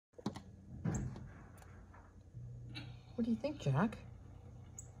What do you think, Jack?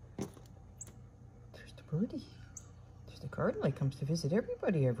 There's the birdie. There's the cardinal. He comes to visit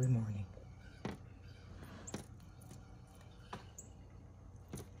everybody every morning.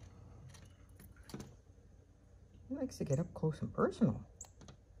 He likes to get up close and personal.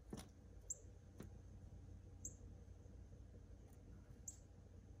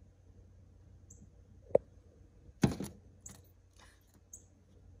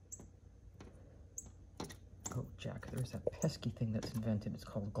 Oh, Jack, there's that pesky thing that's invented. It's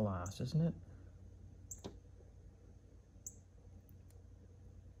called glass, isn't it?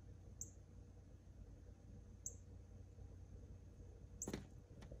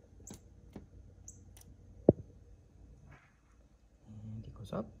 And he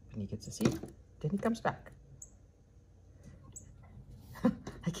goes up and he gets to see it. Then he comes back.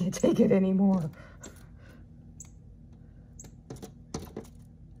 I can't take it anymore.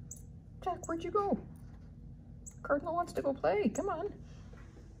 Jack, where'd you go? Cardinal wants to go play. Come on.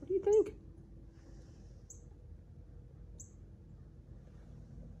 What do you think?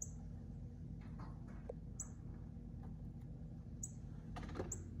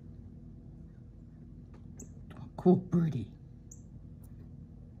 Oh, cool birdie.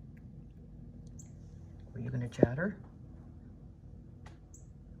 Were you going to chatter?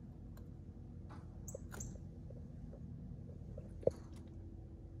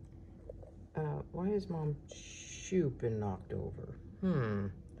 Why has Mom's shoe been knocked over?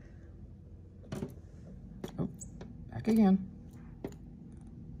 Oh, back again.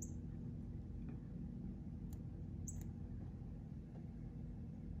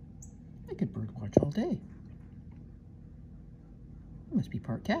 I could bird watch all day. I must be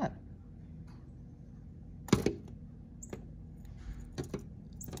part cat.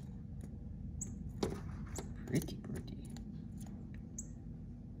 Pretty birdie.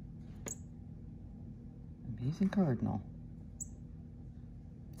 Amazing cardinal.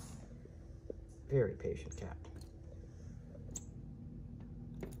 Very patient cat.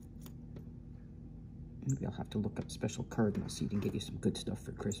 Maybe I'll have to look up special cardinal seed and get you some good stuff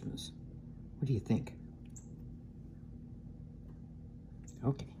for Christmas. What do you think?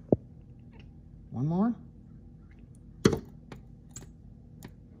 Okay. One more.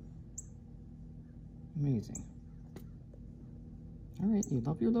 Amazing. All right, you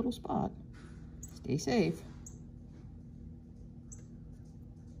love your little spot. Stay safe.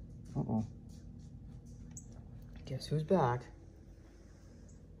 Uh-oh. Guess who's back?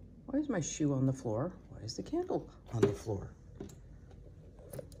 Why is my shoe on the floor? Why is the candle on the floor?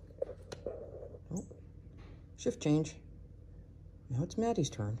 Oh, shift change. Now it's Maddie's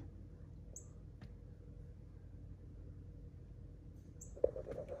turn.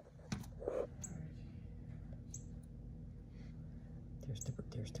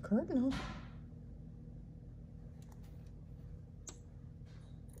 There's the cardinal.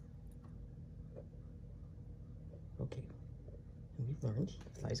 Okay, and we've learned he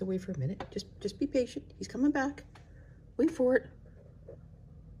flies away for a minute. Just be patient. He's coming back. Wait for it.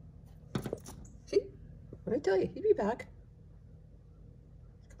 See? What'd I tell you? He'd be back.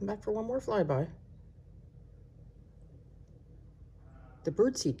 He's coming back for one more flyby. The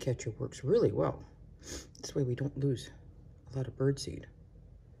birdseed catcher works really well. This way we don't lose a lot of birdseed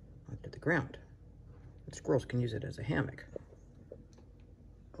onto the ground. And squirrels can use it as a hammock.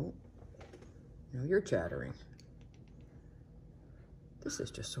 Oh, now you're chattering. This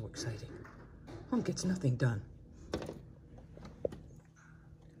is just so exciting. Mom gets nothing done.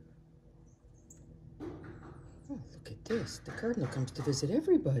 Oh, look at this. The cardinal comes to visit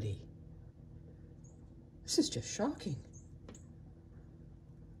everybody. This is just shocking.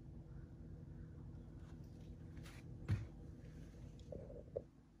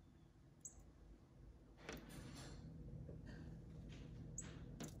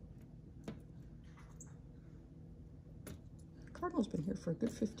 Cardinal's been here for a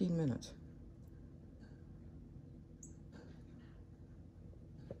good 15 minutes.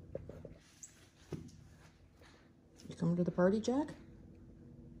 You coming to the party, Jack?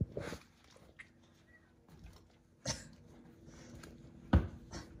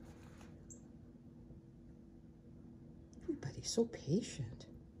 Everybody's so patient.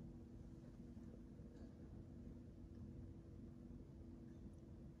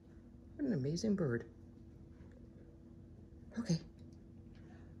 What an amazing bird. Okay.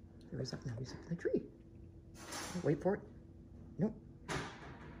 Here he's up now. He's up in the tree. Wait for it. Nope. I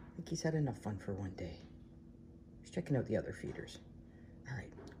think he's had enough fun for one day. He's checking out the other feeders. All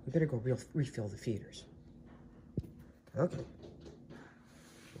right. We better go refill the feeders. Okay.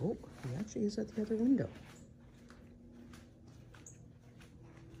 Oh, he actually is at the other window.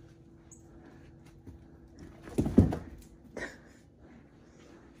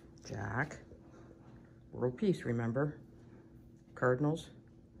 back. World peace, remember? Cardinals,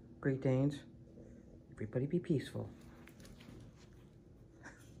 Great Danes, everybody be peaceful.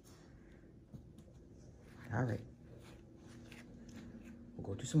 All right. We'll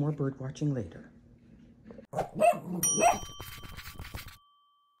go do some more bird watching later.